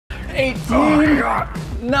18,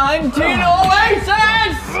 19,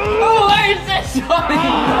 Oasis! Oasis! 20,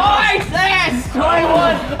 Oasis!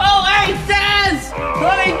 21, Oasis!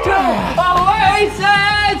 22,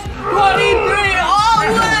 Oasis! 23,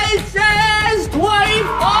 Oasis! 24,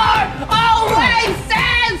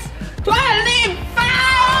 Oasis! 25,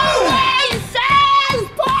 Oasis!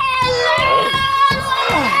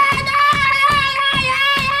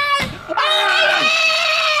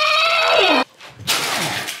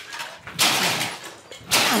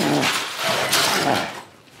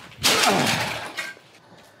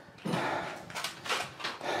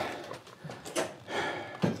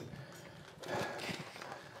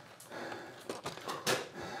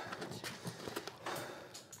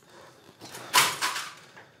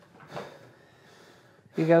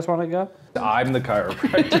 You guys want to go? I'm the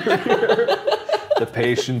chiropractor here. The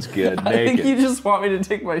patients get naked. I think you just want me to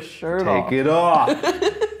take my shirt off. Take it off.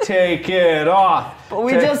 Take it off. But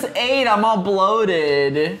we just ate. I'm all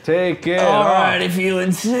bloated. Take it off. All right, if you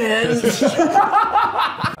insist.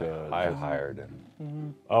 I hired him.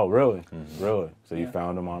 Oh, really? Really? So you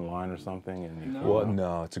found him online or something? And you Well,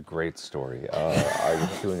 no, it's a great story. I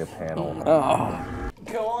was doing a panel.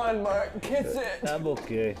 Go on, Mark. Kiss it. I'm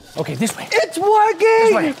okay. Okay, this way. It's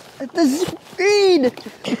working! At the speed!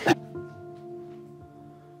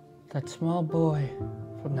 That small boy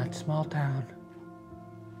from that small town.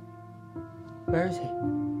 Where is he?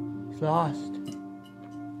 He's lost.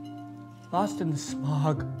 Lost in the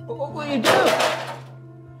smog. What will you do?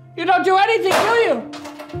 You don't do anything, do you?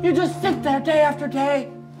 You just sit there day after day,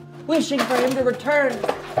 wishing for him to return.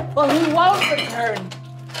 Well, he won't return.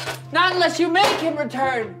 Not unless you make him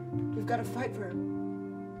return. You've got to fight for him.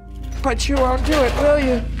 But you won't do it, will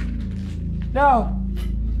you? No.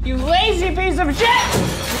 You lazy piece of shit!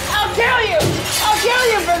 I'll kill you! I'll kill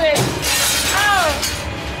you for this!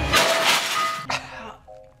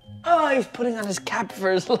 Oh, he's putting on his cap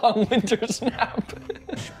for his long winter's nap.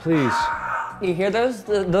 Please. You hear those?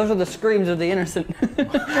 Those are the screams of the innocent.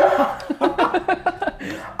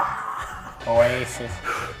 Oasis.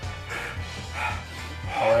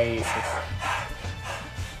 Oasis.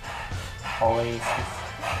 Oasis.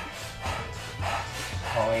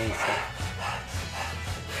 Oasis.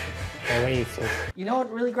 Oasis. You know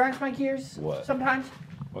what really grinds my gears? What? Sometimes?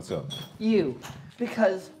 What's up? You.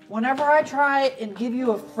 Because whenever I try and give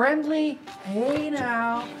you a friendly, hey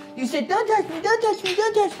now, you say, don't touch me, don't touch me,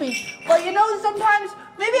 don't touch me. But you know, sometimes,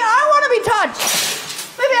 maybe I want to be touched.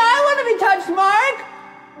 Maybe I want to be touched, Mark.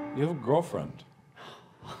 You have a girlfriend.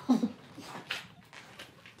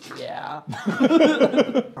 Yeah.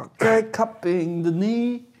 Okay, cupping the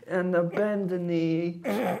knee and a bend the knee.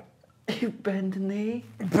 You bend the knee.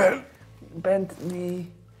 Bend the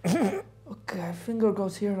knee. Okay, finger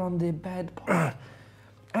goes here on the bad part.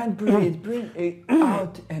 And breathe, bring it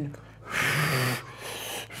out and...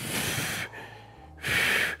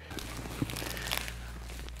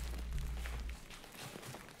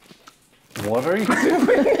 What are you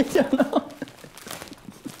doing? I don't know.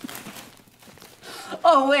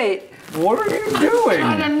 Oh, wait. What are you doing?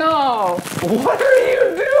 I don't know. What are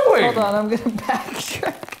you doing? Hold on, I'm gonna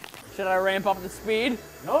backtrack. Should I ramp up the speed?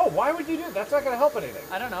 No, why would you do that? That's not gonna help anything.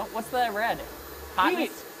 I don't know. What's the red? Hot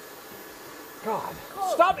meat? God.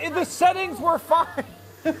 Stop, the settings were fine.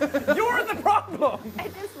 You're the problem. I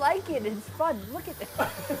just like it. It's fun. Look at this.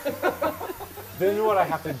 This is what I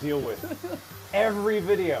have to deal with. Every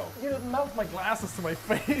video. You melt my glasses to my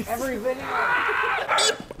face. Every video.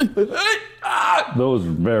 Those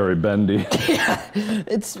are very bendy. Yeah,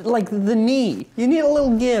 it's like the knee. You need a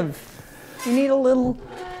little give. You need a little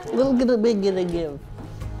bit of big get a give.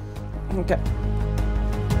 Okay.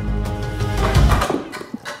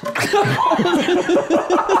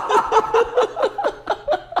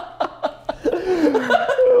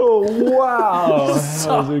 Oh, wow. That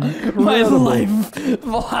was incredible. My life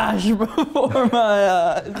flashed before my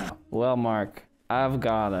eyes. Well, Mark, I've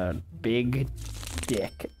got a big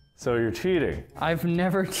dick. So you're cheating? I've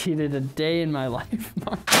never cheated a day in my life,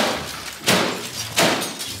 Mark.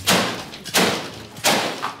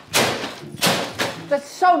 That's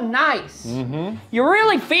so nice. Mm-hmm. You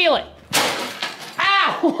really feel it.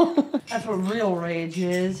 Ow! That's what real rage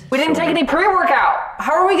is. We didn't take any pre-workout.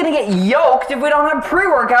 How are we gonna get yoked if we don't have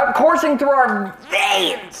pre-workout coursing through our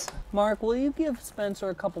veins? Mark, will you give Spencer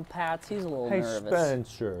a couple pats? He's a little nervous.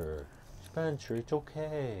 Spencer. Spencer, it's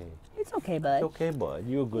okay. It's okay, bud. It's okay, bud.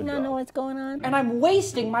 You're a good You dog. don't know what's going on? And I'm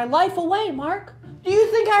wasting my life away, Mark. Do you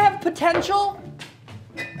think I have potential?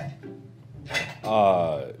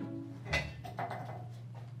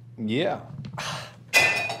 Yeah.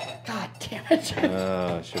 God damn it.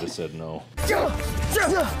 I should have said no.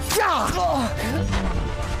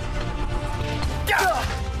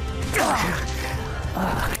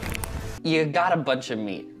 You got a bunch of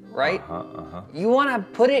meat, right? You want to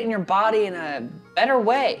put it in your body in a better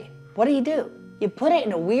way. What do? You put it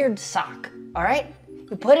in a weird sock, all right?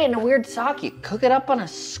 You put it in a weird sock, you cook it up on a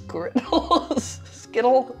skittle.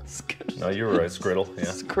 No, you were right, Skriddle, yeah.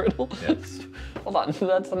 Skriddle? Yes. Hold on,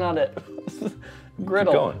 that's not it.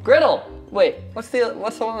 Griddle. going. Griddle! Wait, what's the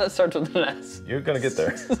one that starts with an S? You're gonna get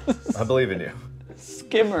there. I believe in you.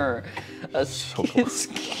 Skimmer. A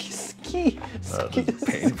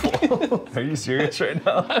Painful. Are you serious right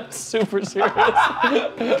now? I'm super serious.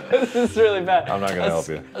 This is really bad. I'm not gonna help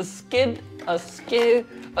you. A skriddle, a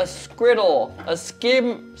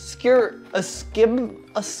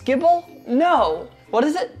skibble? No. What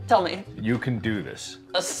is it? Tell me. You can do this.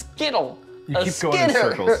 A skittle. You a keep going in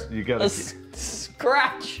skitter. circles. You gotta.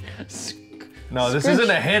 Scratch. No, this isn't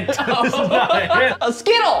a hint. This is not a hint. A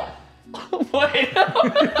skittle. Wait.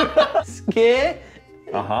 Skid.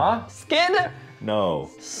 No.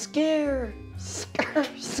 Skirtle.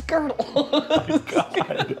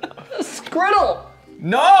 God. Skriddle.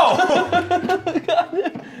 No!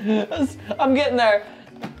 I'm getting there.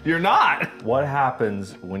 You're not! What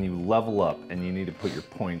happens when you level up and you need to put your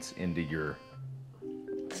points into your...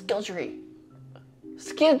 Skill tree.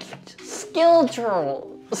 Skill.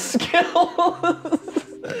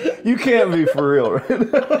 You can't be for real right now. I'm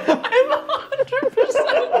 100%.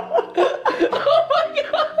 Oh my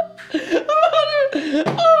god.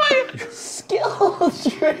 Oh my god. Skill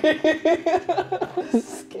tree.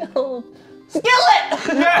 Skillet!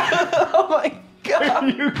 Yeah. Oh my god. There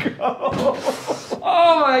you go.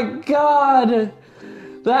 Oh my god.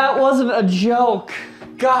 That wasn't a joke.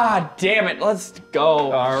 God damn it. Let's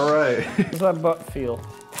go. All right. How does that butt feel?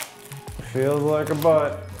 Feels like a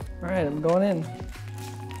butt. All right, I'm going in.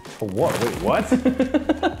 For what? Wait, what?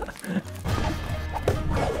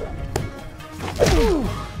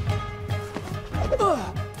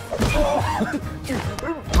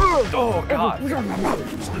 Oh god.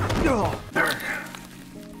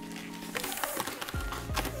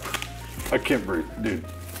 I can't breathe, dude.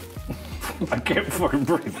 I can't fucking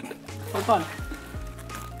breathe. Hold on.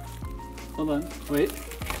 Hold on. Wait.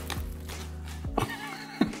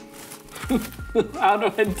 How do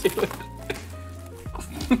I do it?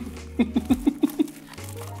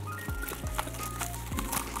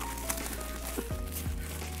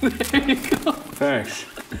 There you go. Thanks.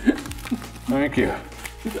 Thank you.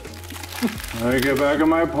 Let me get back in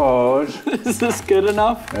my pose. Is this good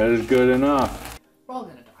enough? That is good enough. We're all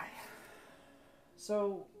gonna die.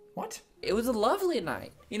 So, what? It was a lovely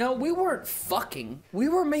night. You know, we weren't fucking. We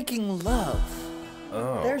were making love.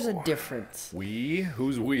 Oh. There's a difference. We?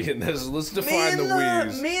 Who's we in this? Let's define the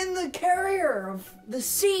we's. Me and the carrier of the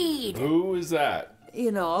seed. Who is that?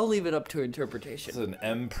 You know, I'll leave it up to interpretation. It's an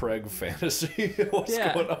M-preg fantasy. What's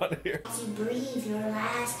going on here? As you breathe your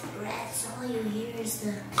last breaths, all you hear is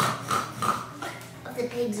the of the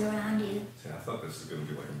pigs around you. Yeah, I thought this was gonna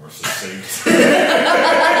be like a more succinct.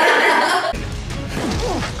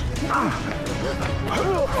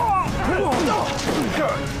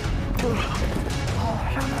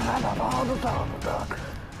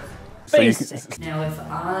 Basic. Now, if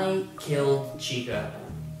I killed Chica,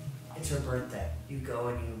 it's her birthday. You go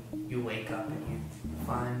and you wake up and you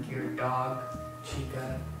find your dog,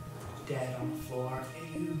 Chica, dead on the floor,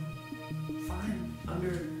 and you find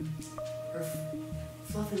under her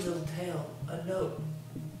fluffy little tail a note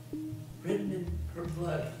written in her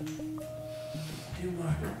blood. Dear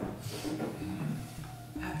Mark,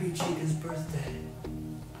 happy Chica's birthday.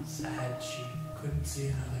 Sad she couldn't see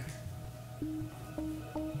another.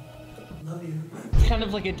 Love you. It's kind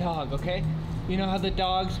of like a dog, okay? You know how the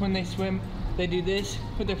dogs, when they swim, they do this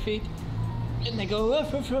with their feet? And they go,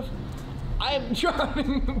 ruff, ruff, ruff. I am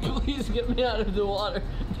drowning, please get me out of the water.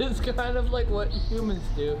 This is kind of like what humans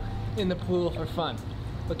do in the pool for fun,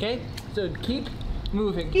 okay? So keep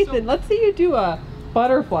moving. Ethan, let's see you do a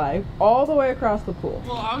butterfly all the way across the pool.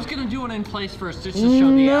 Well, I was gonna do one in place first, just to show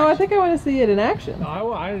the No, I action. think I want to see it in action. I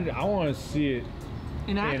want to see it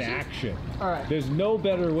In action? in action. All right. There's no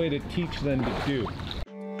better way to teach than to do.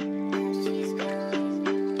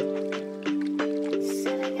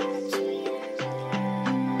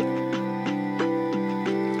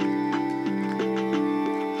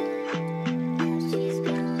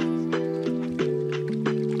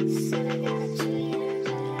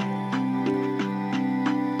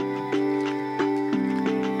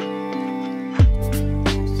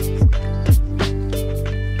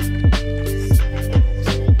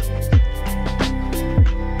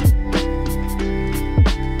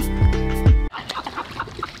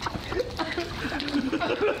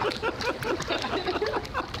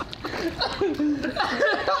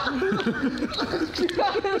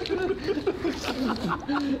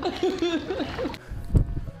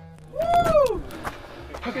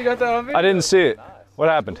 You got that on video? I didn't see it. What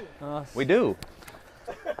happened? We do.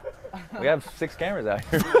 We have 6 cameras out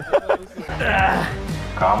here.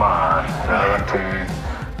 Come on, 17.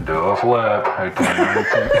 Do a flip. 18,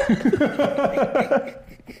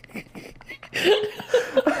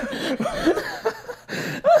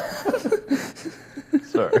 19.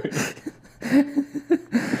 Sorry.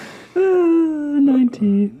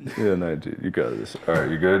 19. Yeah, 19. You got this. All right,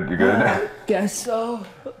 you good? You good? Guess so.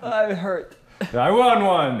 I'm hurt. I won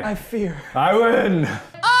one. I fear. I win.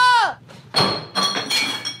 Ah!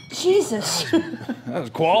 Jesus. That was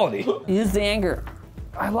quality. Use the anger.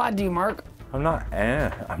 I lied to you, Mark. I'm not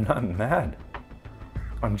mad.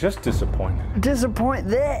 I'm just disappointed. Disappoint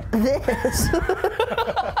this.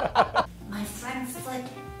 My front foot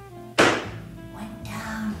went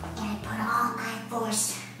down and I put all my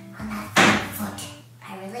force on that front foot.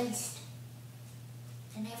 I released.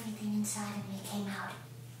 And everything inside of me came out.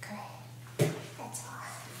 Good. That's all.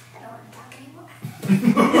 I don't want to talk anymore.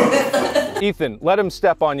 Ethan, let him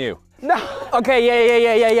step on you. No. Okay,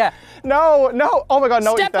 yeah. No. Oh my God,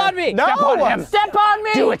 no. Step Ethan. on me. No. Step on him. Step on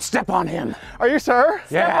me. Do it. Step on him. Are you sure?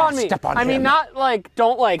 Step on me. Step on I him. mean, not like,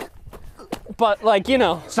 don't like, but like, you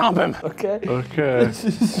know. Stomp him. Okay. Okay.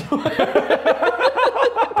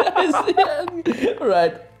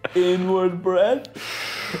 Right. Inward breath.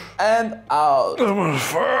 And out.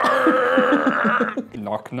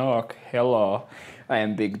 Knock, knock. Hello. I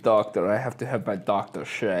am big doctor. I have to have my doctor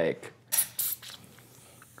shake.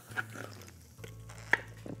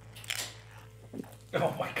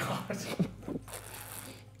 Oh my God.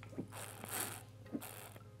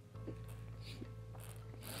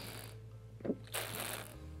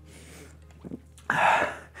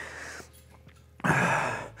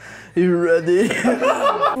 You ready?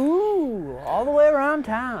 Ooh, all the way around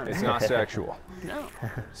town. It's not sexual. No.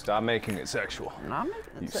 Stop making it sexual. I'm making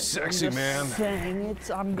it You sexual. sexy I'm just man. saying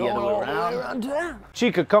I'm going all the way around town.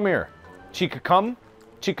 Chica, come here. Chica, come.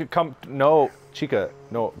 Chica, come. No, Chica,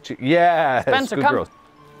 no. Yeah. Spencer, good come. girls.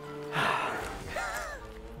 I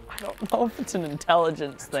don't know if it's an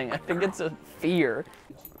intelligence thing. I think it's a fear.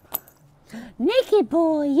 Naked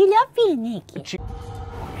boy, you love being naked.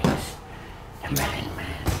 The melon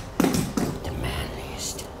man. The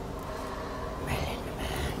manliest. Melon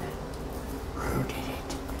man. Who did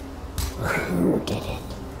it? Who did it?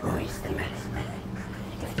 Who is the melon man?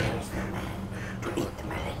 If there is no man to eat the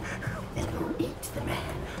melon, then who eats the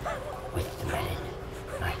man? With the melon,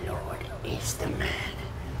 my lord is the man.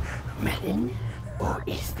 Melon, or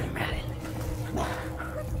is the melon?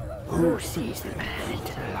 Who sees the man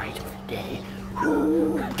into the light of the day?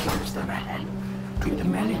 Who kills the melon? To the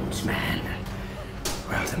melon's man.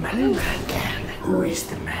 Well, the melon man can. Who is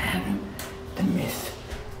the man? The myth.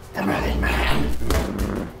 The melon man.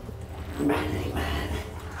 Manly man.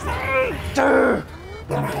 Melon man.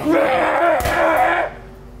 The melon man.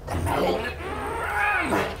 The melon.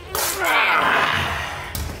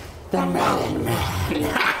 The melon man.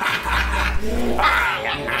 I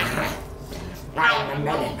am a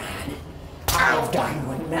melon man. I've done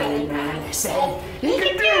what melon man said he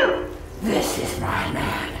could do. This is my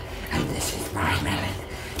man, and this is my melon.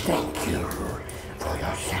 Thank you for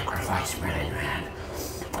your sacrifice, melon man.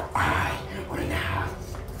 For I will now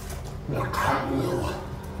become you.